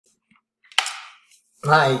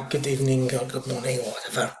Hi, good evening or good morning or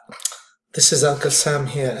whatever. This is Uncle Sam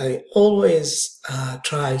here. I always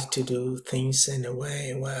try to do things in a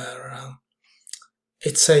way where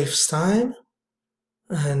it saves time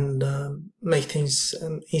and make things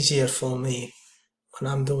easier for me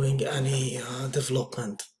when I'm doing any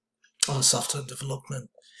development or software development.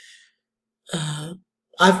 Uh,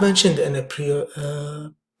 I've mentioned in a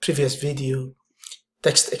previous video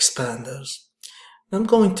text expanders. I'm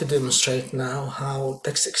going to demonstrate now how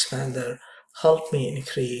text expander helped me in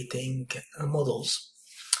creating models.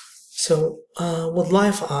 So with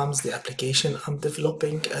Live Arms, the application I'm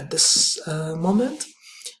developing at this moment,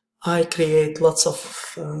 I create lots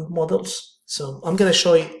of models. So I'm going to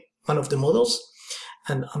show you one of the models,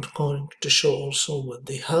 and I'm going to show also with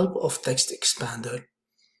the help of text expander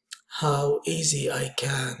how easy I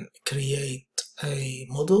can create a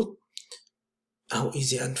model, how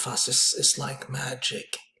easy and fast it's like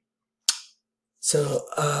magic. So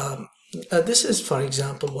this is, for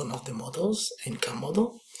example, one of the models, income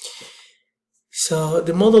model. So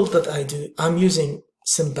the model that I'm using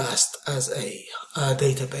Symbast as a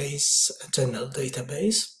database, a general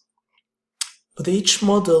database. With each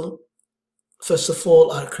model, first of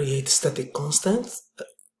all, I create static constants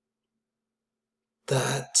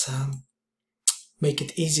that make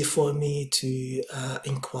it easy for me to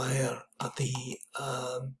inquire at the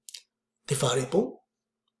variable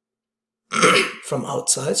from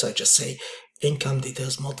outside. So I just say income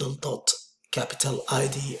details model dot capital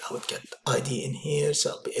ID. I would get ID in here,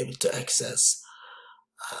 so I'll be able to access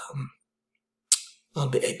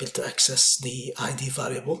the ID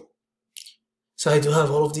variable. So I do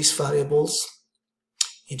have all of these variables.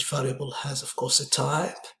 Each variable has, of course, a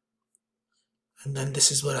type, and then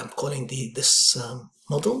this is where I'm calling this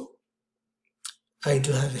model. I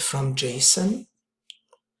do have a from JSON,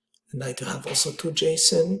 and I do have also to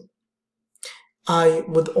JSON.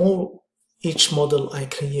 With each model, I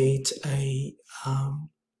create a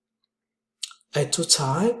to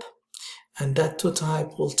type, and that to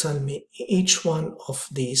type will tell me each one of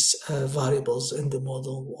these variables in the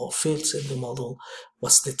model or fields in the model,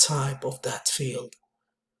 what's the type of that field.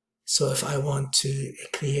 So if I want to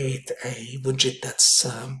create a widget that's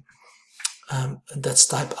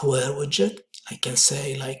type aware widget, I can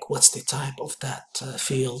say like what's the type of that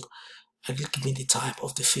field, and it'll give me the type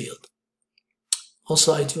of the field.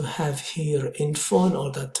 Also, I do have here info in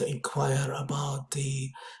order to inquire about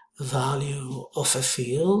the value of a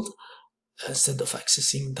field instead of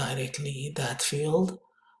accessing directly that field,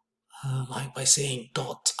 like by saying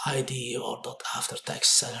 .id or .after tax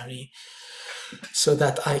salary, so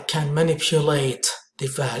that I can manipulate the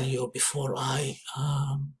value before I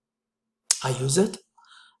use it.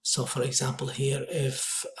 So for example here,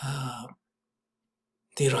 if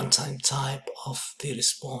the runtime type of the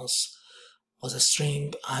response was a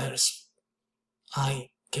string, I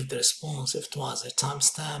give the response. If it was a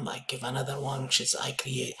timestamp, I give another one, which is I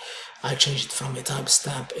change it from a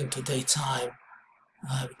timestamp into datetime,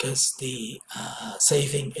 because the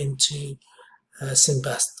saving into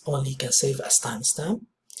Symbast only can save as timestamp.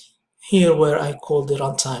 Here where I call the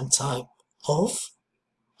runtime type of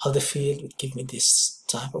the field would give me this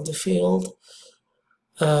type of the field.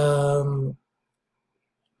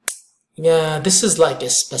 Yeah, this is like a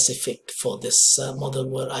specific for this model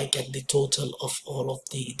where I get the total of all of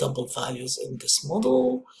the double values in this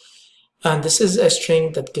model. And this is a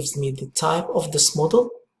string that gives me the type of this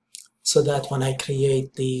model, so that when I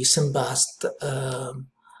create the Symbast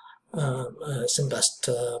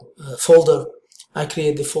folder, I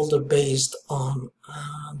create the folder based on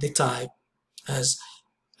the type. As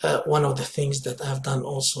one of the things that I've done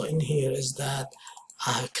also in here is that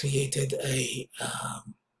I created a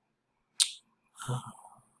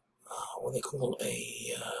what they call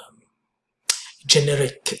a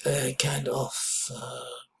generic kind of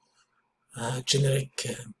generic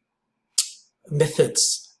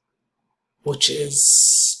methods, which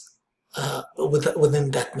is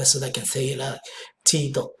within that method I can say like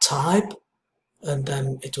t.type, and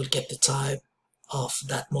then it will get the type of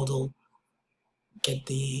that model, get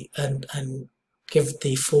the and give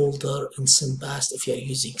the folder in Symbast. If you're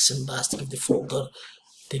using Symbast, give the folder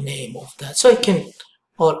the name of that. So I can,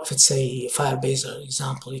 or if it's a Firebase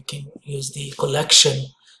example, you can use the collection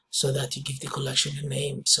so that you give the collection a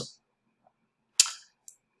name. So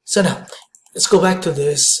now let's go back to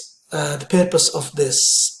this. The purpose of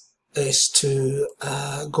this is to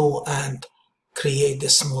go and create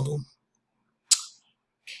this model.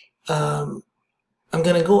 I'm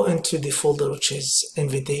gonna go into the folder which is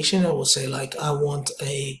invitation. I will say like I want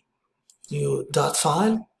a new dot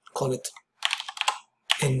file, call it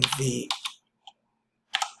invitations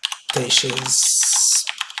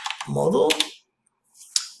model.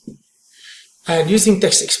 And using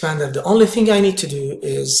text expander, the only thing I need to do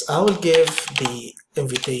is I will give the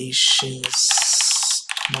invitations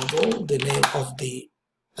model the name of the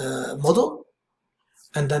model,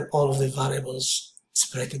 and then all of the variables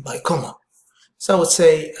separated by comma. So I would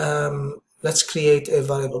say let's create a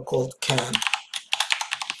variable called can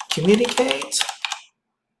communicate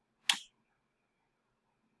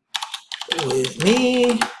with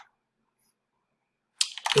me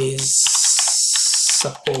is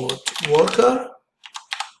support worker.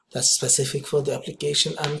 That's specific for the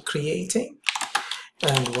application I'm creating.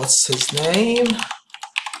 And what's his name?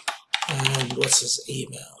 And what's his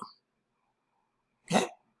email? Okay.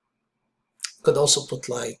 Could also put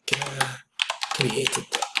like created.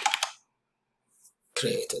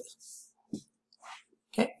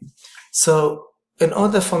 Okay. So in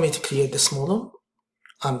order for me to create this model,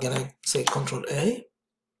 I'm gonna say Control A.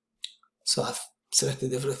 So I've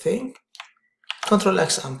selected everything. Control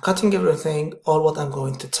X, I'm cutting everything. All what I'm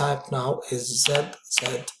going to type now is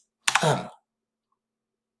ZZM.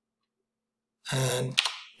 And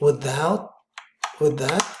with that,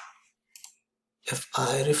 if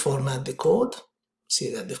I reformat the code, see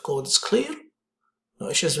that the code is clear, no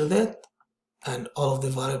issues with it, and all of the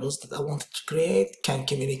variables that I wanted to create can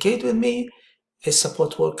communicate with me. A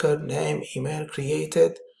support worker, name, email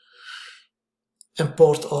created.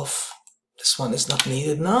 Import of this one is not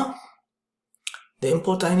needed now. The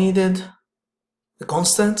import I needed, the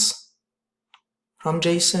constants from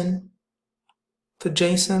JSON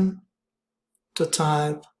to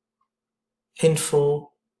type,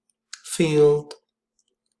 info, field,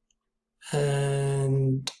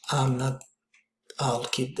 and I'll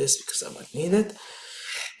keep this because I might need it,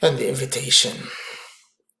 and the invitation,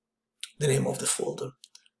 the name of the folder.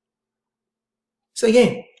 So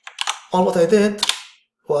again, all what I did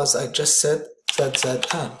was I just said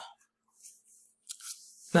ZZM.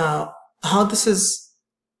 Now, how this is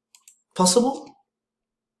possible?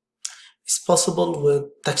 It's possible with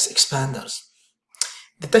text expanders.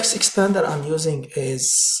 The text expander I'm using is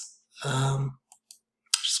the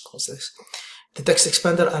text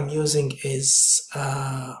expander I'm using is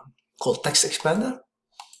called Text Expander,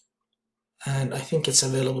 and I think it's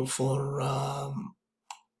available for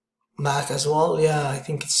Mac as well. Yeah, I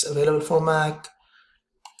think it's available for Mac.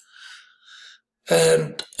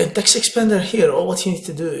 And in Text Expander here, all what you need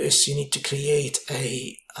to do is you need to create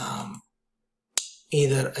a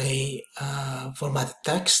either a formatted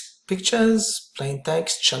text, pictures, plain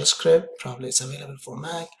text, shell script. Probably it's available for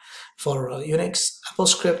Mac, for Unix, Apple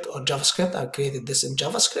script, or JavaScript. I created this in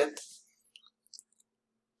JavaScript.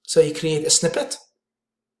 So you create a snippet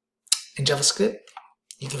in JavaScript.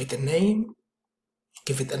 You give it a name,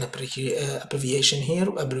 give it an abbreviation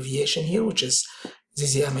here, which is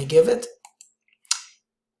ZZM. I give it.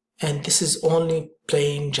 And this is only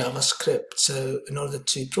plain JavaScript. So in order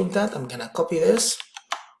to prove that, I'm gonna copy this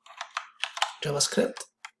JavaScript.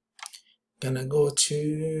 Gonna go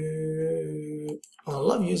to, I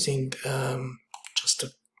love using just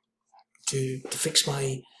to fix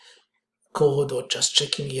my code or just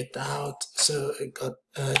checking it out. So I got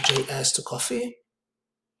JS to copy.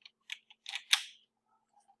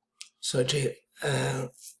 So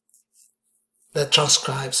that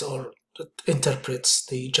transcribes or interprets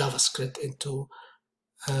the JavaScript into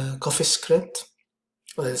CoffeeScript,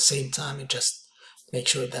 but at the same time it just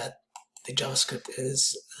makes sure that the JavaScript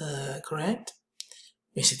is correct.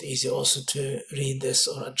 Makes it easy also to read this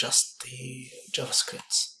or adjust the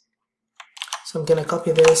JavaScripts. So I'm gonna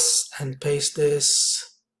copy this and paste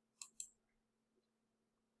this.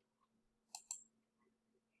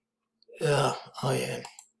 Oh yeah.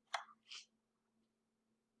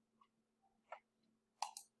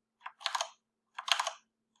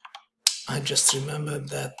 I just remembered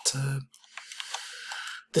that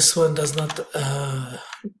this one does not,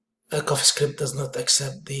 CoffeeScript does not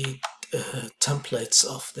accept the templates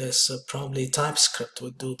of this. So probably TypeScript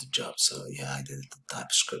would do the job. So yeah, I did it in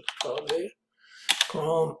TypeScript probably.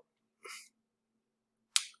 Chrome.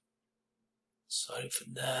 Sorry for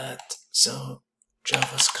that. So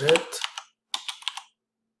JavaScript.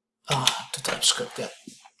 To TypeScript, yeah.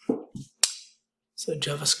 So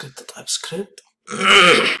JavaScript to TypeScript.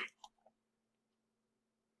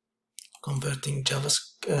 Converting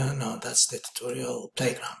JavaScript, no, that's the tutorial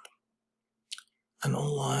playground. And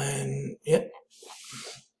online, yeah,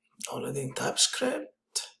 already in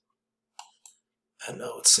TypeScript. And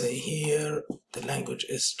I would say here, the language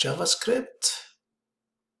is JavaScript.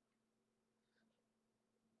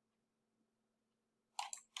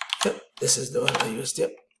 Yep, this is the one I used,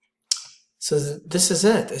 yep. So this is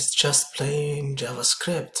it, it's just plain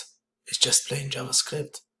JavaScript. It's just plain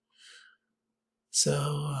JavaScript.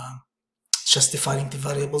 So just defining the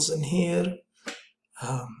variables in here.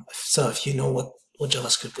 So if you know what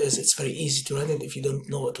JavaScript is, it's very easy to run it. If you don't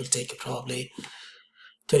know, it will take you probably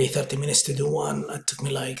 20-30 minutes to do one. It took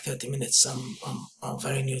me like 30 minutes. I'm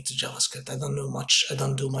very new to JavaScript. I don't know much. I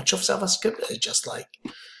don't do much of JavaScript. It's just like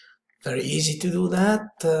very easy to do that.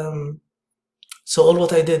 So all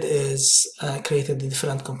what I did is created the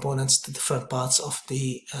different components, the different parts of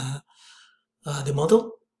the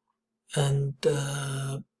model, and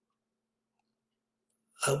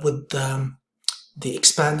with the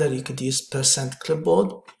expander, you could use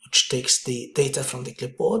 %clipboard, which takes the data from the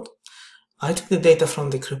clipboard. I took the data from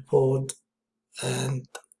the clipboard and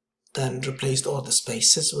then replaced all the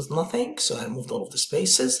spaces with nothing. So I removed all of the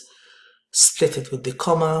spaces, split it with the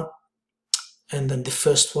comma, and then the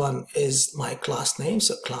first one is my class name,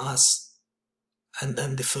 so class, and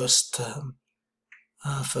then the first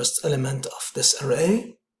element of this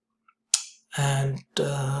array. And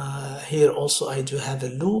here also I do have a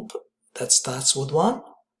loop that starts with 1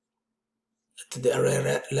 to the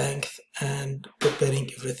array length and preparing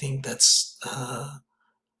everything that's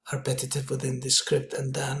repetitive within the script,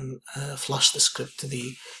 and then flush the script to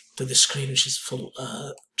the screen, which is full,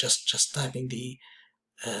 just typing the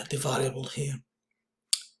variable here.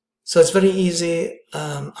 So it's very easy.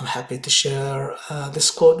 I'm happy to share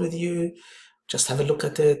this code with you. Just have a look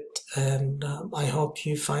at it, and I hope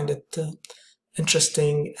you find it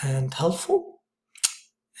interesting and helpful,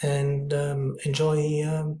 and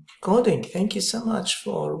enjoy coding. Thank you so much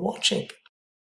for watching.